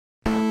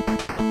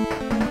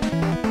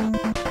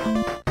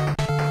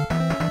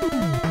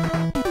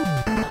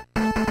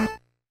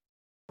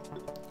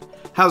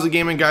How's it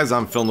gaming, guys?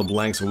 I'm Phil in the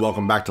Blanks, and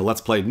welcome back to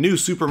Let's Play New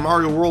Super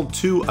Mario World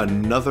 2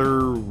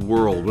 Another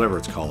World, whatever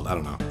it's called, I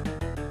don't know.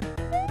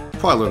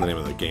 Probably learned the name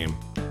of the game.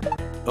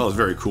 Oh, it's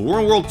very cool. We're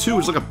in World 2,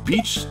 which is like a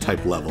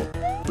beach-type level.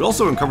 We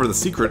also uncovered the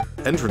secret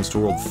entrance to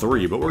World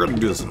 3, but we're going to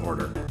do this in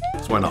order.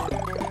 So why not?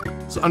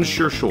 So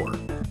Unsure Shore.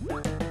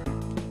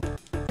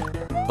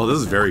 Oh, this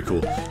is very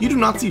cool. You do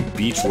not see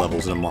beach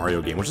levels in a Mario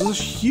game, which is a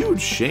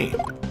huge shame.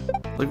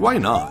 Like, why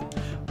not?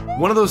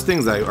 One of those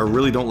things that I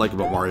really don't like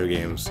about Mario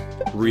games,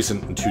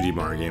 recent 2D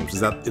Mario games, is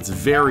that it's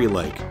very,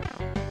 like,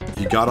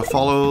 you gotta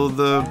follow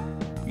the,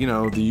 you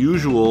know, the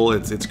usual.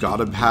 It's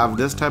gotta have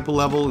this type of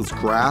level, it's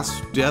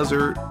grass,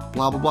 desert,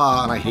 blah, blah,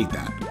 blah, and I hate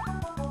that.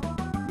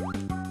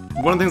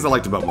 One of the things I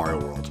liked about Mario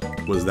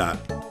World was that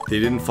they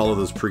didn't follow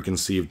those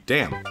preconceived,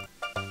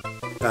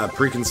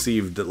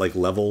 preconceived, like,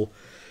 level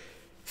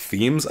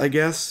themes, I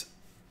guess.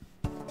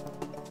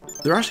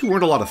 There actually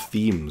weren't a lot of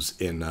themes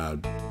in,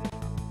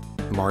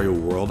 Mario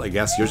World, I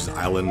guess. Yoshi's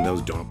Island,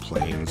 those donut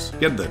plains.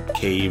 You had the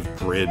cave,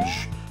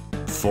 bridge,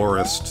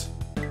 forest,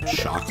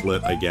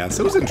 chocolate, I guess.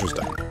 It was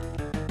interesting.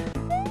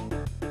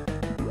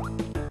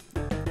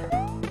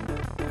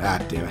 Ah,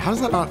 damn it. How does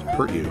that not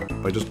hurt you?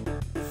 By just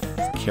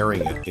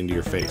carrying it into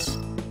your face.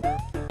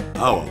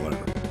 Oh, well,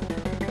 whatever.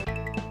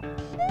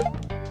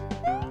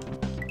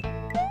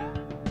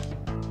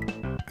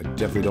 I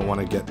definitely don't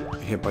want to get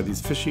hit by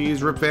these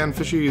fishies. Rip Van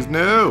fishies.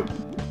 No!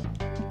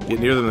 Get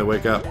near them, they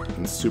wake up,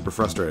 and it's super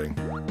frustrating.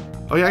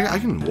 Oh yeah, I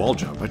can wall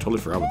jump. I totally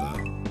forgot about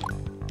that.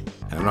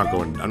 And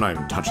I'm not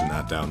even touching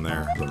that down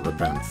there. The rip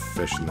down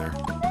fish in there.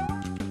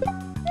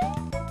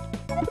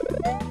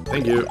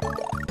 Thank you.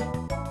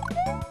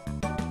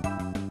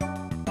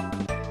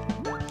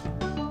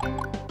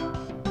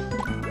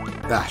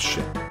 Ah,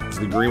 shit. So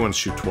the green ones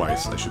shoot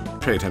twice. I should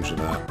pay attention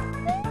to that.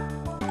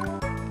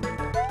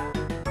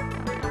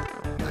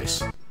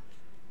 Nice.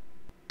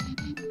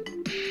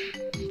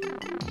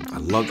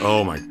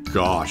 Oh my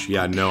gosh,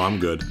 yeah, no, I'm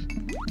good.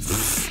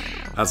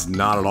 That's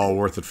not at all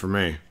worth it for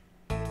me.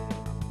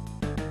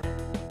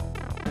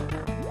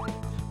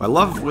 I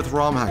love with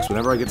ROM hacks,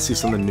 whenever I get to see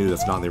something new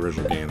that's not in the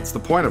original game. It's the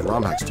point of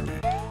ROM hacks to me.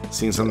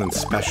 Seeing something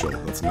special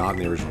that's not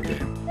in the original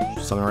game.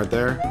 Something right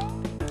there?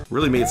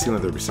 Really made it seem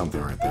like there'd be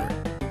something right there.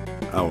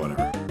 Oh,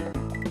 whatever.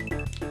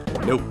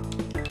 Nope.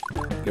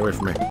 Get away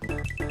from me.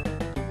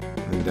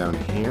 And then down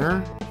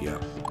here?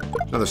 Yep.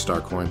 Another star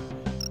coin.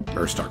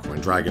 Or star coin,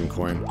 dragon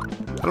coin.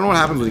 I don't know what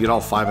happens when you get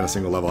all 5 in a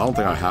single level. I don't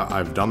think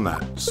I've done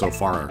that so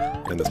far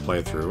in this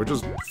playthrough, which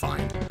is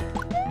fine.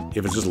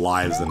 If it's just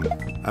lives, then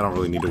I don't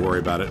really need to worry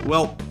about it.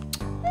 Well,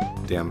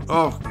 damn.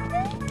 Oh,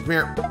 come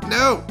here.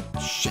 No!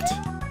 Shit.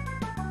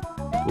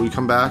 Will you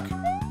come back?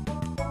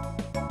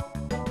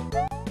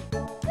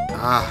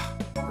 Ah,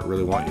 I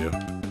really want you.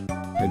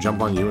 Can I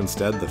jump on you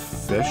instead, the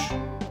fish?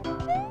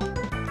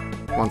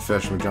 Come on,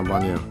 fish, let me jump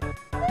on you.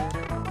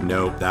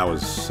 Nope, that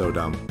was so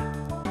dumb.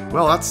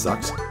 Well, that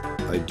sucks.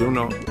 I don't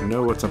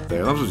know what's up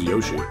there. That was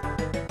Yoshi.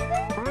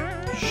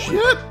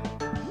 Shit!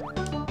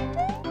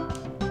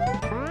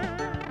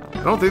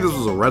 I don't think this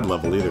was a red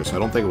level either, so I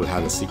don't think it would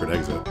have a secret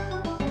exit.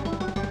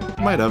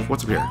 Might have.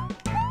 What's up here?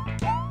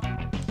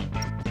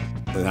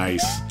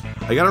 Nice.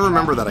 I gotta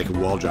remember that I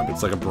can wall jump.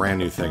 It's like a brand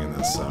new thing in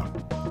this, so.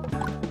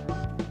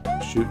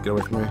 Shoot, get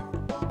away from me.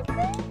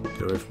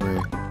 Get away from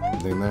me.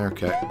 Anything there?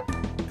 Okay.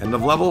 End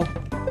of level?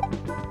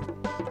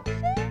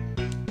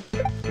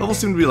 Levels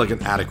seem to be like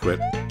an adequate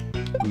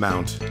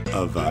amount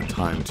of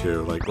time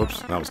too. Like,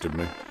 whoops, that was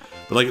stupid.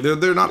 But like,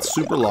 they're not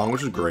super long,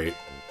 which is great.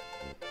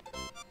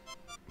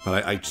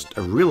 But I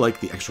really like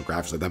the extra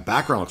graphics. Like, that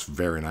background looks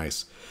very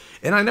nice,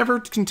 and I never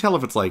can tell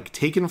if it's like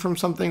taken from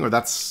something or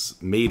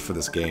that's made for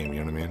this game.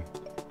 You know what I mean?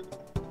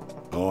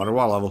 Oh,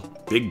 underwater level.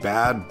 Big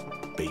Bad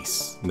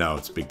Bass. No,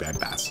 it's Big Bad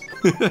Bass.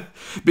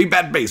 Big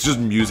Bad Bass. Just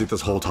music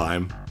this whole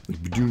time.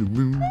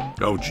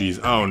 Oh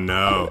jeez. Oh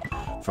no.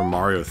 From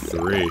Mario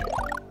 3.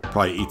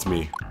 Probably eats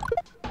me.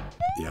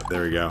 Yeah,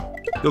 there we go.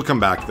 He'll come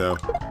back, though.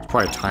 It's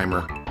probably a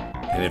timer.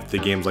 And if the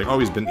game's like, oh,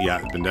 he's been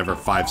dead for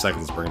 5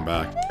 seconds, bring him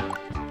back.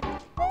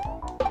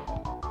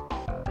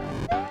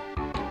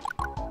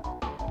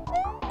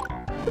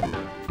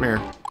 Come here.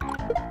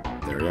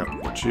 There we go.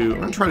 Get you.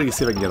 I'm gonna try to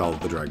see if I can get all of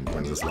the dragon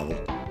coins this level.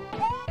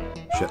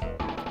 Shit.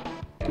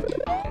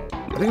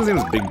 I think his name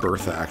is Big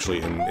Bertha,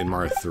 actually, in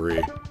Mario 3.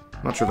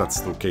 I'm not sure if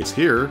that's the case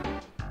here.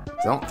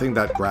 I don't think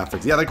that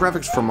graphics... Yeah, that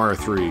graphics from Mario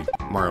 3.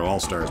 Mario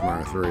All-Stars,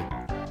 Mario 3.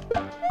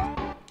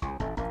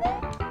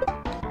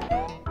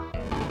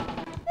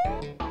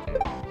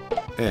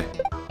 Eh.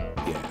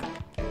 Yeah.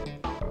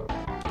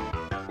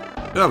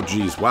 Oh,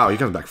 jeez. Wow, he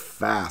comes back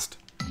fast.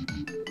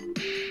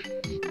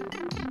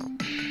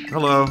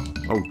 Hello.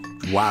 Oh,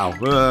 wow.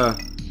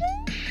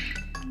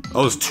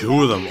 Oh, there's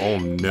 2 of them. Oh,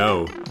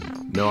 no.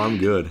 No, I'm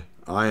good.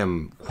 I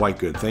am quite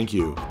good. Thank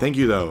you. Thank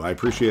you, though. I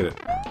appreciate it.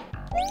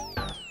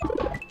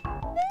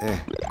 Eh.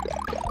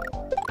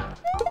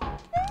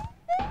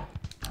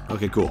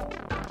 Okay, cool.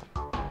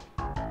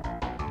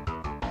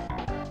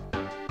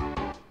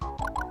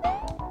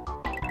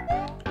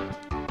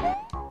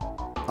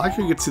 I like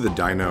how you get to see the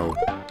dino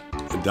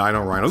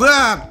rhinos.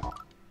 Ah!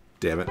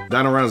 Damn it.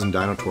 Dino Rhinos and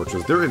Dino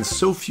Torches. They're in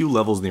so few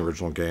levels in the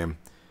original game.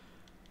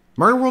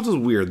 Mario World is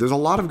weird. There's a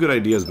lot of good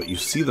ideas, but you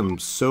see them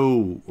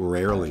so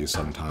rarely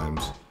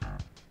sometimes.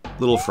 A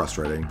little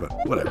frustrating, but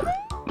whatever.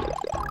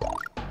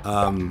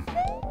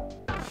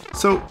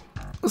 So,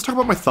 let's talk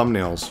about my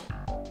thumbnails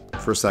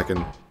for a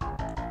second.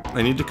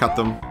 I need to cut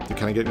them. They're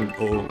kind of getting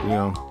old, you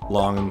know,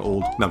 long and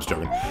old. No, I'm just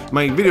joking.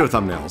 My video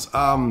thumbnails.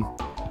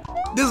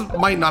 This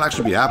might not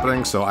actually be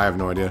happening, so I have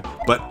no idea.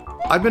 But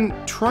I've been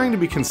trying to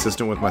be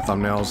consistent with my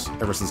thumbnails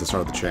ever since I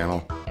started the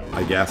channel,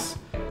 I guess.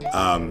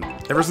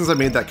 Ever since I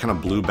made that kind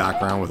of blue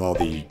background with all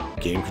the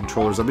game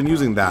controllers, I've been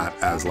using that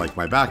as like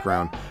my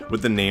background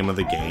with the name of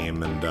the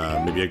game and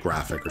maybe a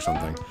graphic or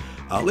something.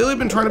 Lately I've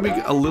been trying to be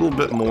a little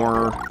bit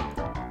more,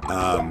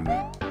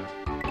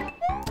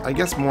 I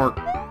guess more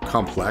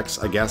complex,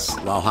 I guess.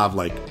 I'll have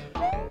like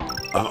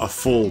a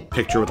full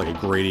picture with like a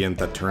gradient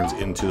that turns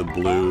into the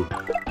blue.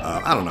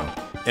 I don't know.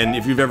 And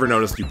if you've ever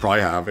noticed, you probably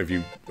have, if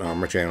you are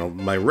on my channel,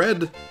 my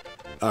red,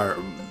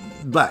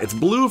 it's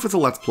blue if it's a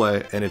Let's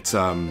Play, and it's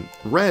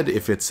red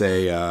if it's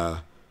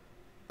a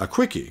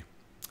quickie.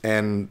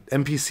 And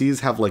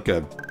NPCs have like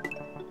a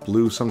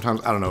blue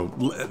sometimes. I don't know.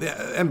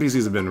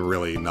 NPCs have been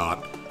really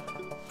not.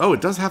 Oh, it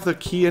does have the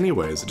key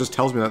anyways. It just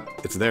tells me that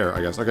it's there,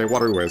 I guess. Okay,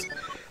 waterways.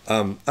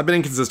 I've been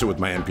inconsistent with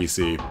my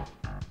NPC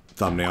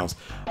thumbnails.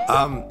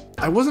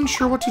 I wasn't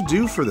sure what to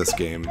do for this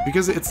game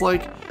because it's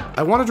like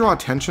I want to draw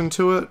attention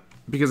to it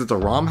because it's a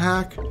ROM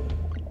hack.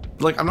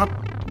 Like I'm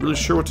not really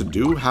sure what to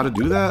do, how to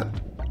do that.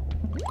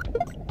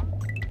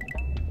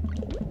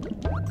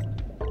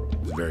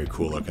 It's very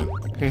cool looking.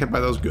 Getting hit by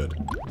those, good.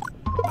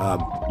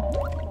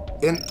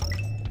 And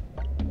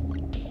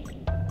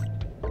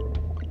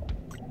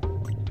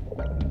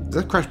is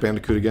that Crash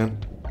Bandicoot again?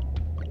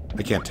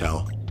 I can't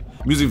tell.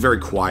 I'm using very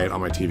quiet on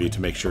my TV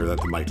to make sure that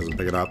the mic doesn't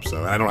pick it up,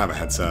 so I don't have a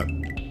headset.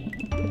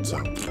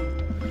 So,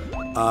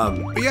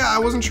 but yeah, I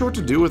wasn't sure what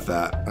to do with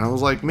that. And I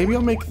was like, maybe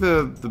I'll make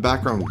the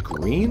background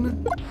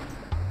green?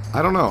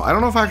 I don't know. I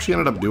don't know if I actually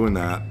ended up doing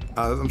that.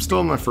 I'm still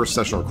in my first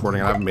session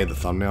recording. I haven't made the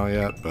thumbnail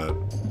yet, but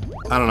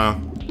I don't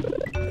know.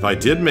 If I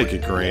did make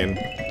it green,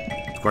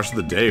 question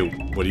of the day,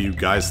 what do you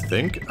guys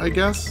think, I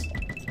guess?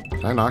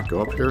 Can I not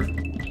go up here?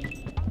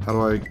 How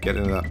do I get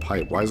into that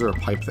pipe? Why is there a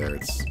pipe there?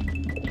 It's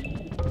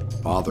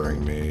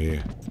bothering me.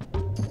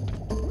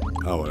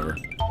 Oh, whatever.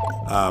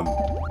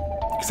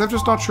 Because I'm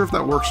just not sure if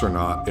that works or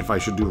not, if I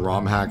should do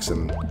ROM hacks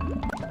and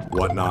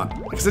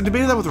whatnot. Because I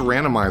debated that with a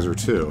randomizer,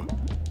 too.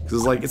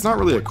 Because, like, it's not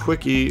really a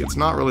quickie, it's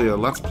not really a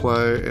Let's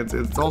Play,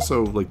 it's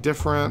also, like,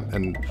 different,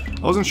 and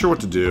I wasn't sure what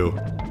to do.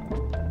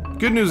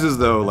 Good news is,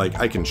 though, like,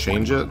 I can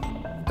change it.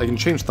 I can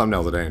change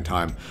thumbnails at any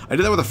time. I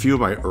did that with a few of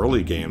my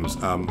early games.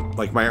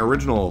 Like, my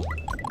original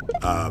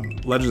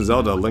Legend of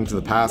Zelda, Link to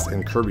the Past,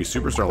 and Kirby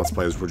Superstar Let's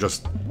Plays were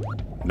just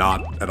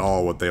not at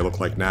all what they look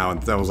like now.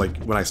 And that was, like,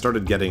 when I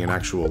started getting an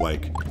actual,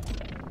 like...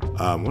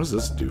 what does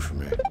this do for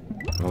me?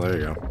 Oh, there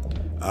you go.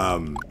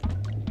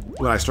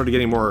 When I started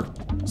getting more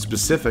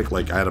specific,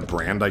 like, I had a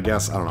brand, I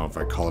guess. I don't know if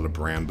I call it a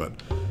brand, but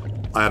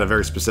I had a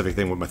very specific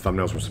thing what my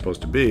thumbnails were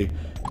supposed to be.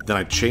 Then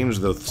I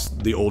changed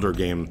the older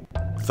game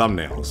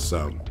thumbnails,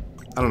 so...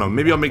 I don't know,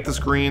 maybe I'll make this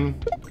green.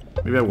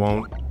 Maybe I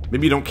won't.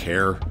 Maybe you don't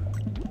care.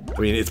 I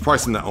mean, it's probably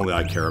something that only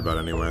I care about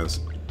anyways.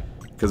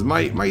 Because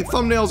my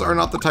thumbnails are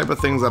not the type of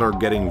things that are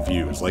getting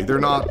views. Like, they're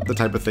not the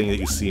type of thing that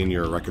you see in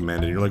your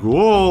recommended. You're like,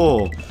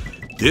 whoa,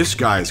 this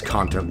guy's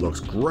content looks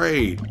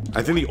great.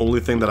 I think the only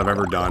thing that I've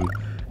ever done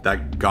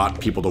that got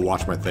people to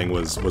watch my thing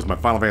was my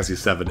Final Fantasy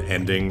VII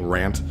ending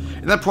rant.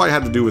 And that probably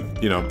had to do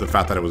with, you know, the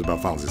fact that it was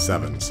about Final Fantasy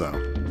VII, so...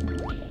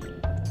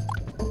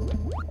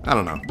 I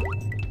don't know.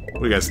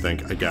 What do you guys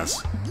think, I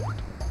guess?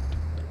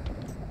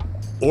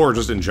 Or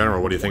just in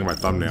general, what do you think of my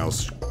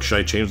thumbnails? Should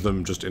I change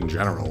them just in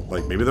general?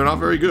 Like, maybe they're not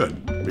very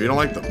good. Maybe you don't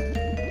like them.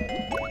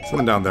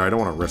 Something down there. I don't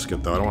want to risk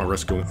it, though. I don't want to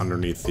risk going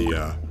underneath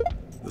the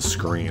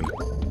screen,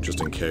 just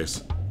in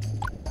case.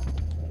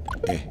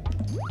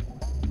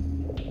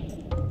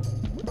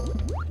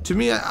 To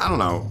me, I don't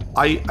know.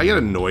 I get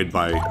annoyed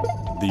by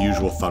the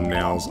usual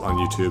thumbnails on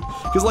YouTube.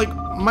 Because, like,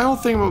 my whole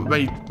thing about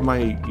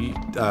my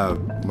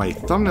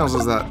thumbnails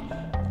is that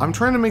I'm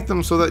trying to make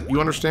them so that you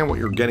understand what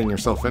you're getting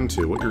yourself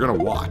into, what you're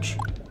gonna watch.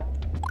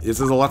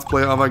 This is a Let's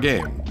Play of a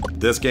game.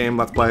 This game,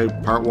 Let's Play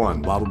Part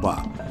 1, blah, blah,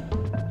 blah.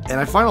 And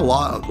I find a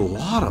lot.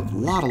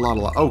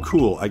 Oh,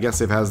 cool. I guess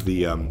it has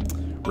the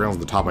rails at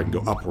the top I can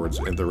go upwards,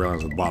 and the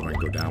rails at the bottom I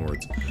can go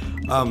downwards.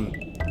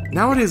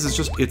 Nowadays, it's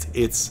just,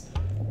 it's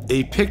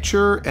a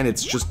picture, and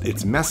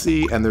it's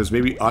messy, and there's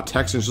maybe a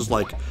text, and it's just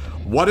like,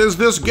 what is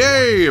this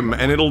game?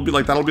 And it'll be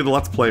like, that'll be the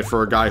Let's Play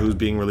for a guy who's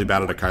being really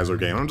bad at a Kaizo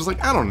game. I'm just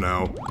like, I don't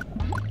know.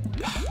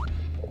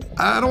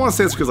 I don't want to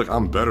say it's because, like,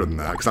 I'm better than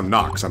that, because I'm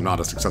not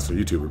a successful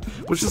YouTuber.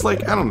 But it's just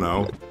like, I don't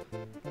know.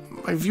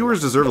 My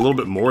viewers deserve a little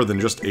bit more than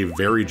just a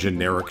very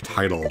generic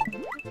title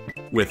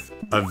with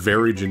a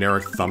very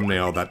generic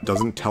thumbnail that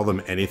doesn't tell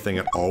them anything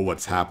at all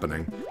what's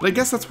happening. But I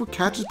guess that's what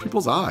catches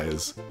people's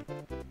eyes.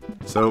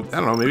 So,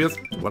 I don't know, maybe that's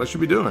what I should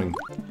be doing.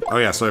 Oh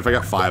yeah, so if I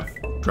got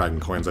 5 dragon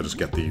coins, I just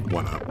get the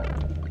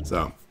 1-up.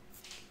 So,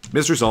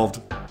 mystery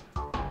solved.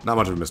 Not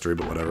much of a mystery,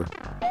 but whatever.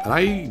 And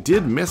I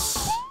did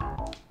miss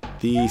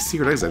the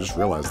secret exit. I just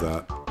realized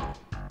that.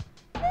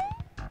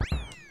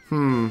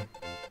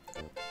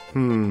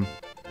 I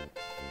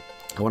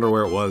wonder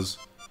where it was.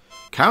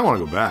 Kinda want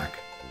to go back.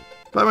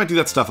 But I might do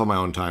that stuff on my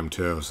own time,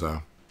 too,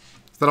 so...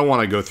 I don't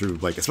want to go through,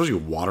 like, especially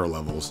water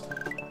levels.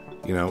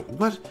 You know,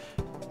 what?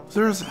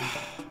 There's...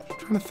 I'm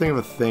trying to think of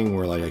a thing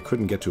where, like, I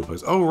couldn't get to a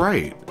place. Oh,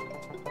 right.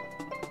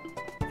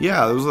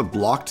 Yeah, there was a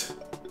blocked...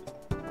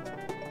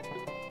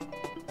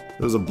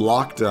 There was a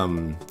blocked,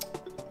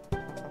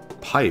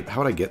 pipe.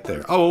 How would I get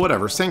there? Oh, well,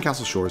 whatever.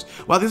 Sandcastle Shores.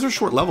 Wow, these are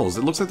short levels.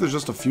 It looks like there's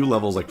just a few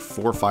levels, like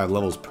 4 or 5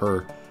 levels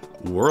per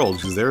world,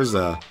 because there's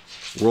a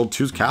World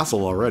 2's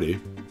castle already.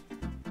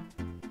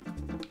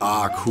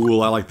 Ah,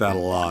 cool. I like that a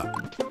lot.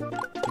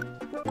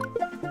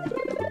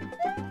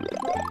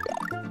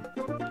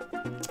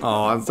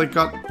 Oh, it's like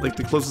got like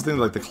the closest thing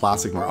to like the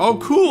classic Mario. Oh,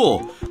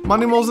 cool!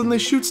 Monty Moles, and they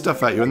shoot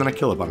stuff at you, and then I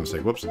kill it by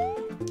mistake. Whoops.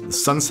 The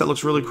sunset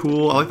looks really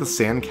cool. I like the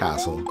sand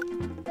castle.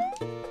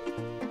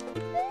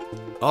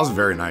 Oh, that's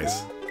very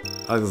nice.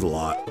 I like this a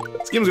lot.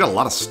 This game's got a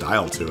lot of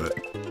style to it.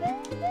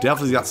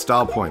 Definitely got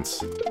style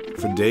points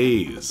for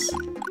days.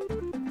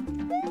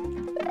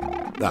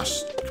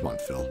 Gosh, come on,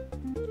 Phil.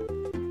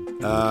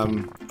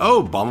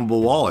 Oh,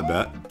 bombable wall, I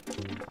bet.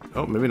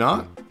 Oh, maybe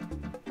not.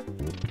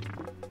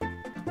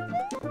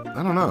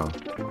 I don't know.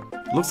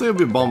 Looks like it would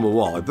be a bombable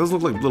wall. It does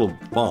look like little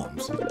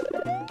bombs.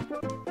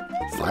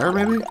 Fire,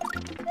 maybe?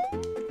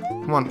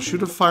 Come on,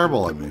 shoot a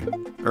fireball at me.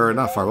 Or,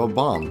 not fireball,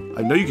 bomb.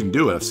 I know you can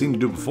do it. I've seen you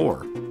do it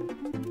before.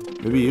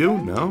 Maybe you?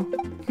 No?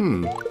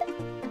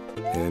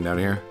 Anything down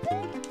here?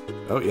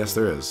 Oh, yes,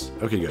 there is.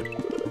 Okay, good.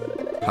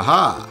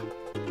 Haha!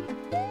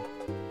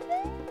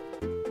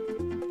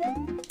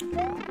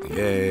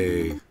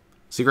 Yay.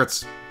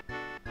 Secrets.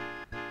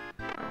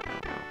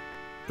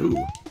 Ooh.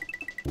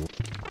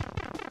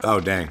 Oh,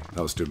 dang.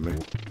 That was stupid of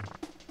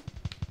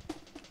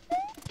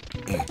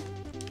me.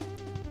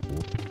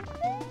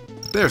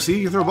 There, see?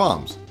 You can throw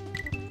bombs.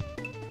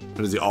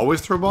 But does he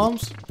always throw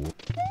bombs?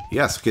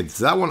 Yes, kids.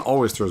 That one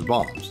always throws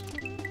bombs.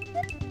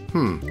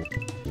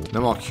 Now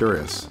I'm all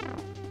curious.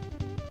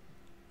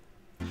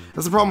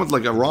 That's the problem with,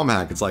 like, a ROM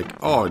hack. It's like,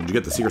 oh, did you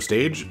get the secret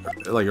stage?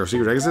 Like, or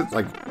secret exit?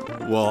 Like,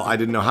 well, I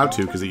didn't know how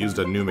to because it used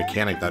a new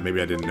mechanic that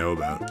maybe I didn't know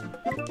about. Is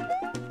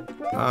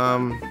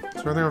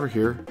there anything over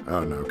here?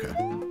 Oh, no, okay.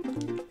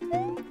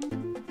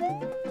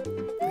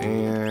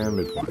 And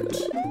midpoint.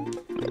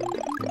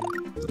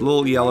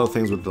 Little yellow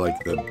things with,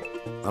 like, the...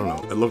 I don't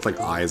know. It looked like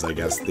eyes, I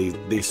guess.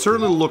 They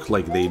certainly look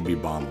like they'd be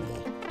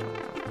bombable.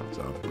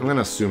 So, I'm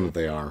gonna assume that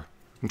they are.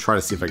 And try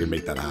to see if I can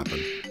make that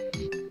happen.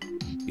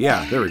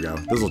 Yeah, there we go.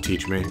 This will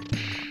teach me.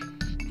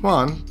 Come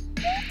on.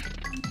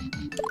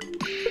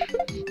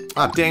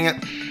 Ah, dang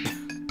it.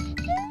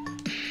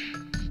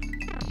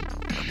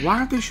 Why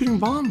aren't they shooting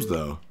bombs,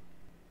 though?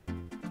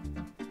 I'm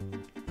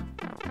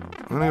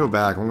gonna go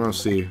back. I'm gonna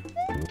see.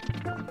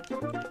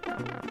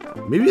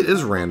 Maybe it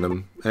is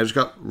random. I just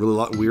got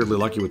really weirdly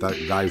lucky with that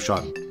guy who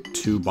shot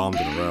 2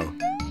 bombs in a row.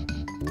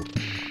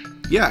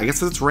 Yeah, I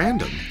guess it's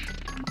random.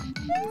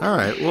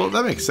 Alright, well,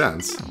 that makes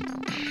sense.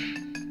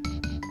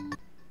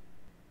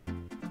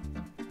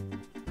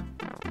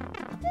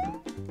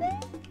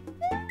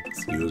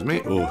 Excuse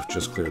me. Oh,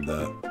 just cleared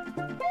that.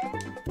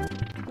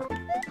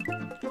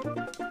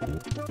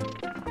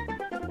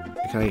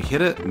 Can I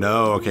hit it?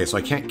 No, okay, so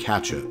I can't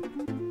catch it.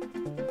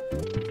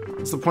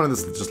 What's the point of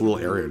this just little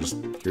area? Just,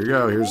 here you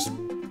go, here's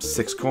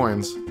 6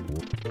 coins.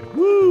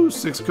 Woo,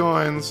 6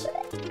 coins.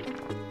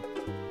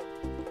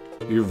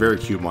 You're very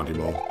cute, Monty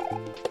Mole.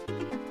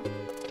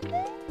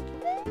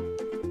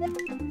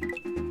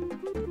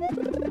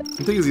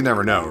 The thing is, you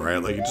never know, right?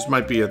 Like, it just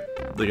might be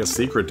like a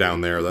secret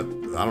down there that,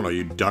 I don't know,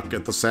 you duck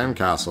at the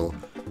sandcastle.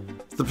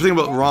 The thing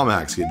about ROM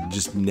hacks, you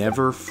just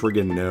never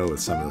friggin' know with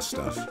some of this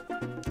stuff.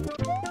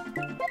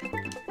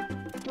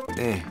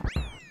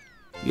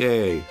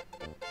 Yay.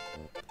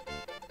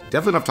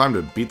 Definitely enough time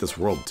to beat this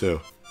world, too.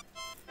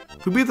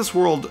 If we beat this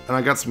world, and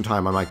I got some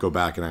time, I might go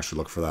back and actually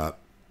look for that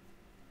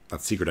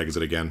secret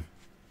exit again.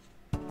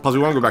 Plus, we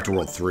want to go back to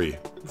World 3,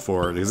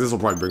 because this will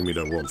probably bring me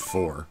to World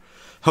 4.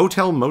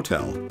 Hotel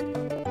Motel.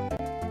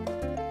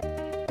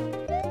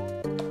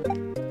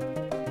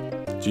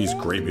 Jeez,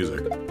 great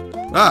music.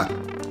 Ah!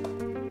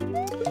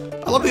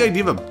 I love the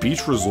idea of a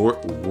beach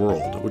resort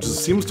world, which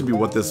seems to be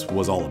what this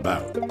was all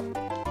about.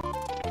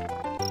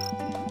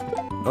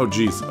 Oh,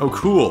 jeez. Oh,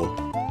 cool.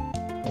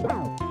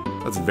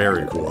 That's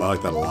very cool. I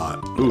like that a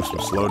lot. Ooh, some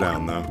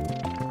slowdown, though.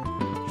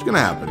 It's gonna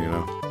happen, you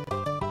know.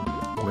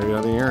 Maybe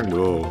nothing here?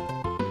 No.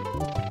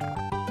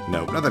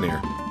 Nope, nothing here.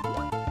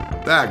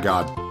 Ah,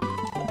 God.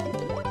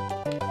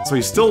 So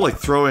he's still, like,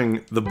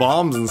 throwing the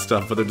bombs and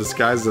stuff, but they're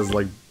disguised as,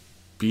 like,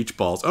 beach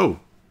balls. Oh,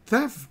 they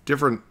have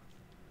different...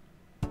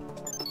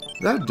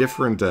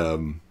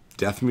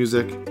 death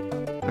music?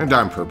 And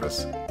die on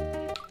purpose.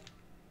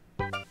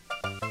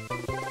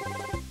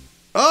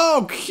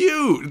 Oh,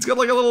 cute! It's got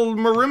like a little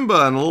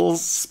marimba and a little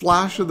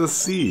splash of the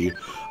sea.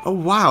 Oh,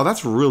 wow,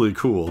 that's really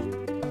cool.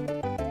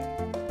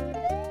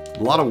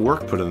 A lot of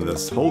work put into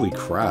this. Holy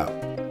crap.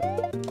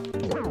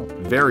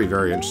 very,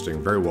 very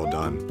interesting. Very well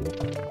done.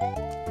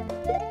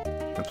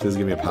 Now, please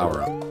give me a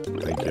power-up.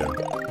 Thank you.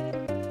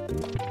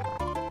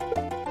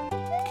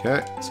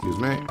 Okay, excuse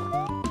me.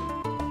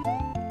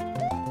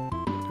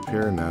 Up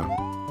here now.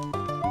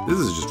 This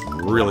is just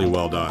really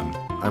well done,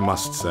 I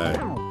must say.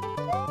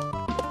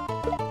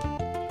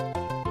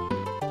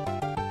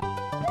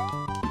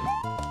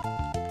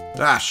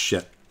 Ah,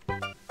 shit.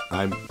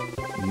 I'm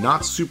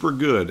not super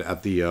good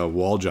at the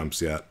wall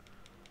jumps yet.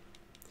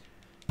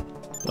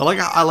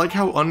 I like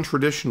how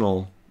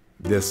untraditional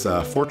this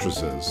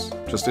fortress is,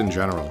 just in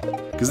general.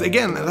 Because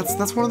again,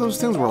 that's one of those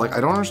things where like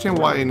I don't understand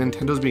why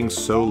Nintendo's being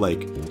so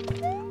like.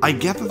 I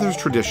get that there's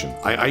tradition.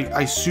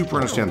 I super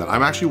understand that.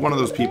 I'm actually one of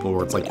those people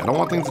where it's like I don't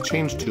want things to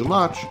change too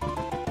much,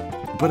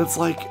 but it's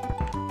like,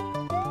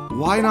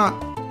 why not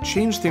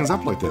change things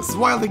up like this? This is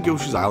why I think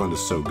Yoshi's Island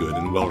is so good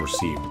and well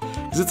received.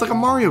 Because it's like a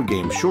Mario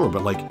game, sure,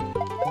 but like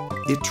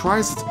it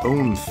tries its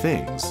own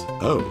things.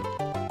 Oh.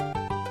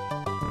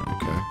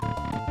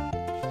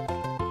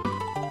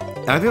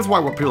 And I think that's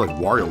why people like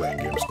Wario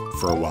Land games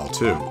for a while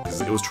too,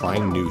 because it was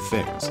trying new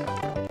things.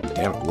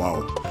 Damn it,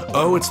 whoa.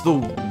 Oh, it's the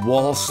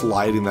wall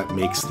sliding that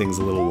makes things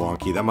a little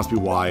wonky. That must be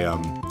why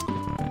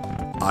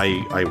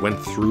I went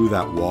through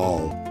that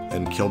wall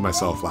and killed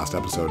myself last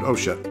episode. Oh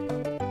shit.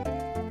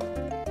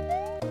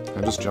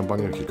 I just jump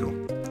on you, okay, cool.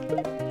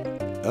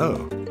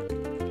 Oh.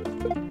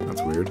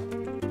 That's weird.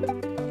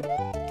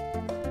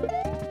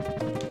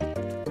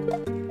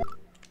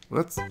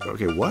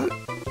 Okay, what?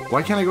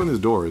 Why can't I go in these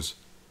doors?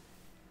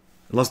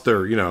 Unless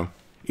they're, you know,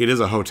 it is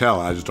a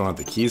hotel. I just don't have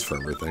the keys for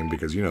everything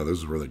because, you know, this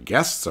is where the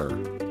guests are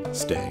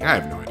staying. I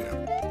have no idea.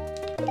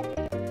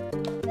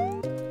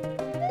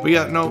 But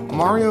yeah, no,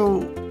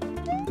 Mario,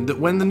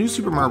 when the new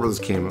Super Mario Bros.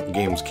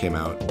 Games came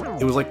out,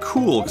 it was like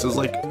cool because it was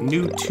like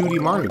new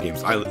 2D Mario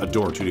games. I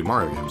adore 2D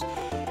Mario games.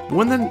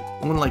 When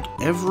like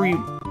every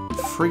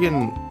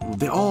friggin',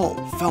 they all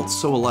felt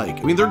so alike.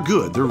 I mean, they're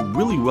good. They're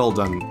really well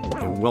done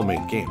and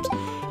well-made games.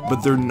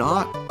 But they're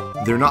not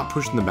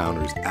pushing the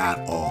boundaries at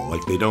all.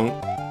 Like, they don't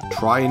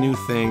try new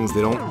things.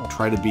 They don't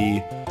try to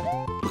be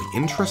like,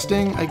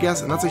 interesting, I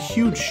guess. And that's a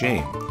huge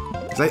shame.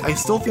 Because I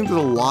still think there's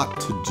a lot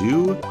to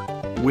do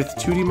with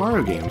 2D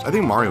Mario games. I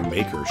think Mario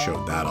Maker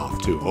showed that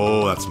off, too.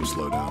 Oh, that's some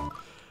slowdown.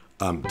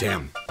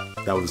 Damn.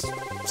 That was...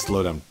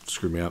 Slowdown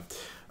screwed me up.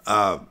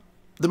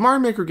 The Mario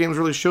Maker games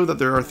really show that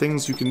there are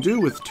things you can do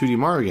with 2D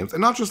Mario games.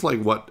 And not just,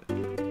 like, what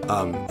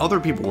other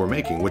people were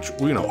making, which,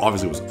 you know,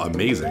 obviously was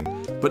amazing.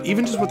 But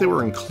even just what they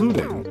were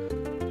including.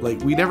 Like,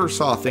 we never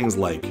saw things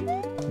like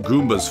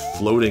Goombas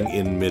floating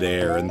in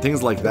midair and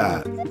things like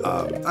that.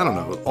 I don't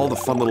know, all the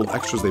fun little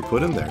extras they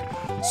put in there.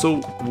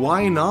 So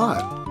why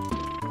not,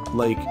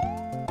 like,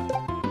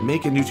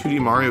 make a new 2D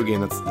Mario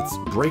game that's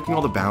breaking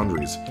all the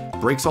boundaries,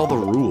 breaks all the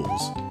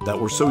rules that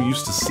we're so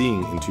used to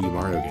seeing in 2D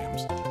Mario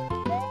games?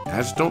 And I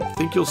just don't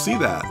think you'll see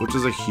that, which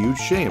is a huge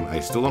shame. I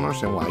still don't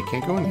understand why I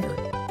can't go in here.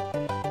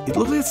 It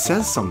looks like it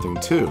says something,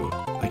 too.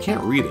 I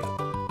can't read it.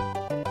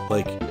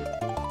 Like,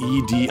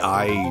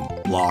 EDI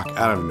block,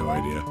 I have no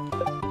idea.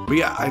 But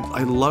yeah,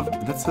 I love,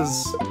 that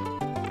says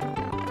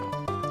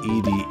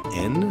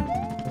EDN?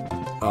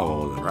 Oh,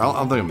 well, whatever. I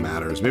don't think it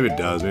matters. Maybe it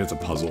does. Maybe it's a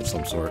puzzle of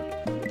some sort.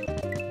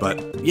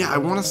 But yeah, I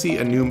want to see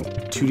a new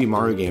 2D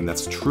Mario game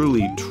that's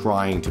truly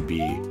trying to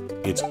be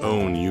its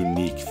own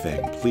unique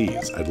thing.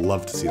 Please, I'd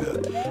love to see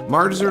that.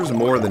 Mario deserves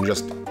more than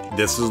just,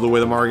 this is the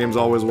way the Mario games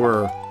always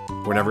were.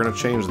 We're never going to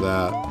change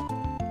that.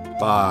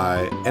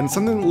 Bye. And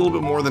something a little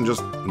bit more than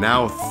just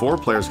now 4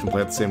 players can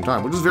play at the same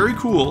time, which is very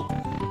cool.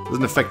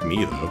 Doesn't affect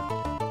me, though.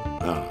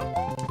 I don't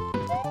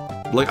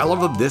know. Like, I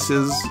love that this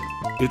is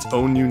its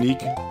own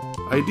unique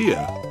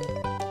idea.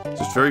 It's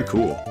just very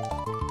cool.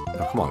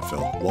 Now, come on,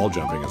 Phil. Wall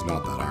jumping is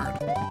not that hard.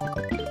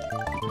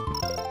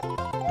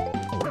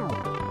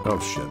 Oh,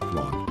 shit. Come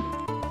on.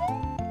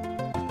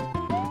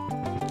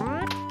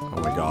 Oh,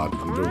 my God.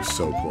 I'm doing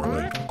so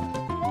poorly.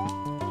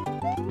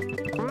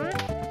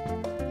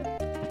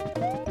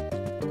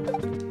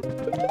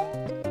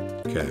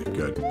 Okay,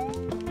 good.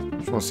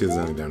 Just want to see if there's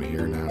anything down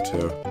here now,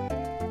 too.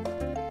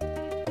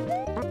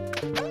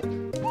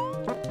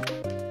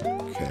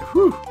 Okay,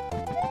 whew.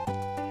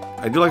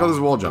 I do like all this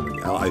wall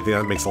jumping. I think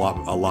that makes a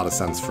lot of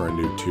sense for a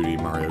new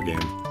 2D Mario game.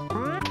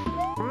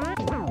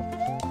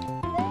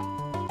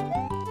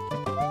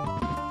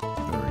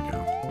 There we go.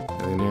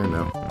 Anything here?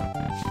 No.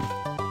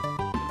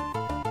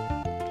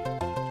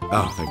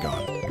 Oh, thank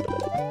God.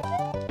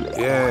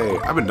 Yay!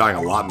 I've been dying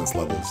a lot in this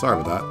level. Sorry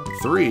about that.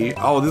 3?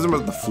 Oh, these are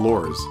the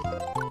floors.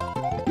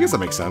 I guess that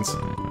makes sense.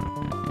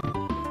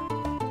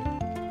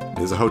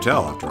 It is a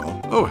hotel, after all.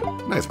 Oh,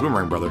 nice,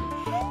 Boomerang Brother.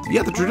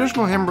 Yeah, the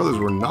traditional Hammer Brothers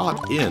were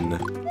not in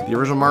the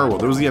original Mario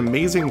World. There was the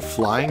amazing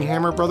Flying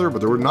Hammer Brother, but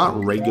there were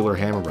not regular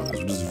Hammer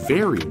Brothers, which is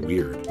very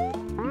weird.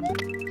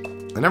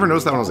 I never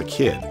noticed that when I was a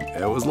kid.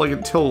 It was like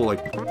until, like,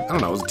 I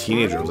don't know, I was a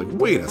teenager. I was like,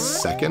 wait a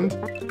second.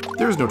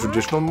 There's no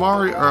traditional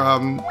Mario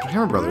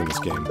Hammer Brother in this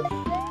game.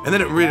 And then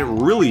it made it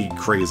really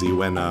crazy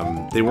when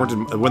they were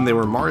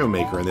Mario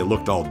Maker and they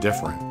looked all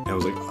different. And I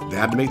was like, they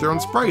had to make their own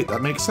sprite.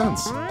 That makes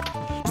sense.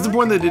 It's the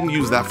point they didn't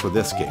use that for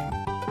this game.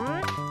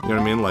 You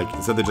know what I mean? Like,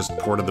 instead they just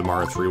ported the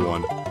Mario 3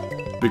 one.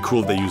 It'd be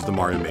cool if they used the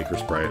Mario Maker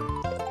sprite.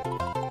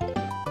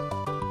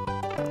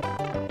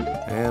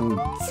 And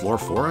floor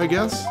 4, I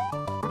guess?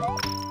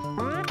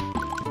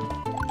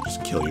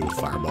 Just kill you with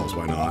fireballs,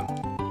 why not?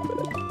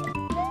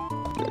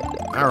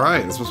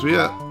 Alright, this must be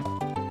it.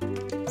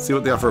 Let's see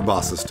what they offer a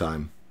boss this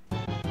time.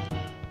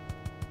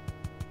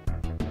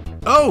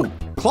 Oh!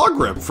 Claw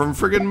Grip from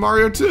friggin'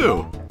 Mario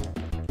 2!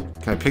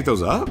 Can I pick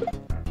those up?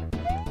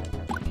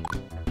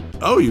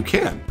 Oh, you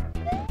can.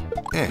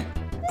 Eh.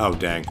 Oh,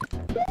 dang.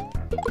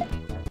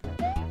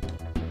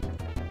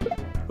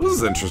 This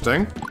is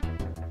interesting.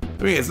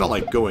 I mean, it's not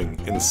like going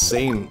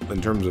insane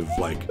in terms of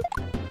like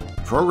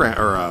program,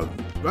 or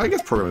I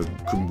guess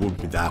programming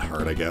wouldn't be that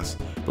hard, I guess.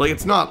 But like,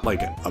 it's not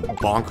like a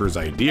bonkers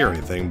idea or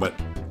anything, but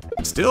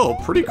still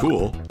pretty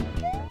cool.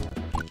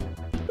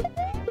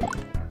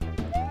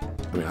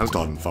 I mean, I'm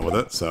still having fun with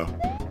it, so.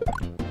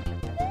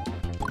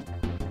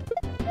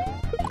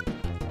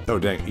 Oh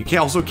dang! You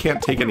also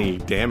can't take any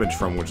damage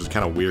from, which is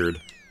kind of weird.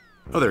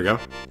 Oh, there we go.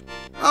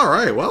 All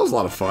right, well, that was a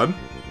lot of fun.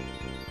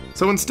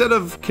 So instead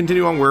of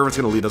continue on wherever it's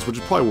going to lead us, which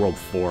is probably World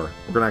 4,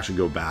 we're going to actually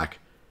go back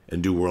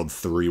and do World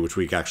 3, which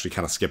we actually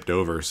kind of skipped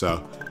over.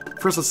 So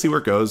first, let's see where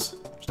it goes.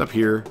 Just up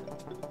here.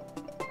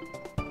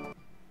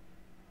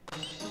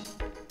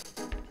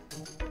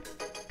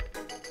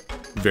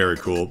 Very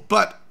cool.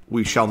 But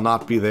we shall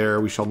not be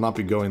there. We shall not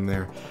be going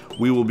there.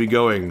 We will be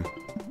going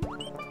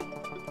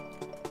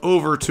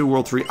over to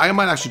World 3. I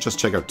might actually just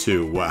check out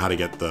 2, how to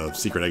get the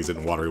secret exit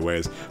in Watery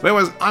Ways. But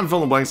anyways, I'm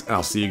Fill-in-the-Blanks, and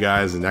I'll see you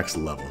guys in the next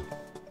level.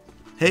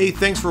 Hey,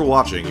 thanks for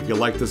watching. If you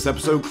liked this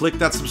episode, click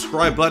that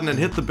subscribe button and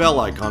hit the bell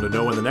icon to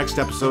know when the next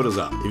episode is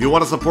up. If you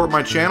want to support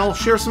my channel,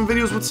 share some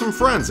videos with some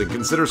friends and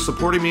consider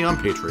supporting me on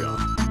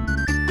Patreon.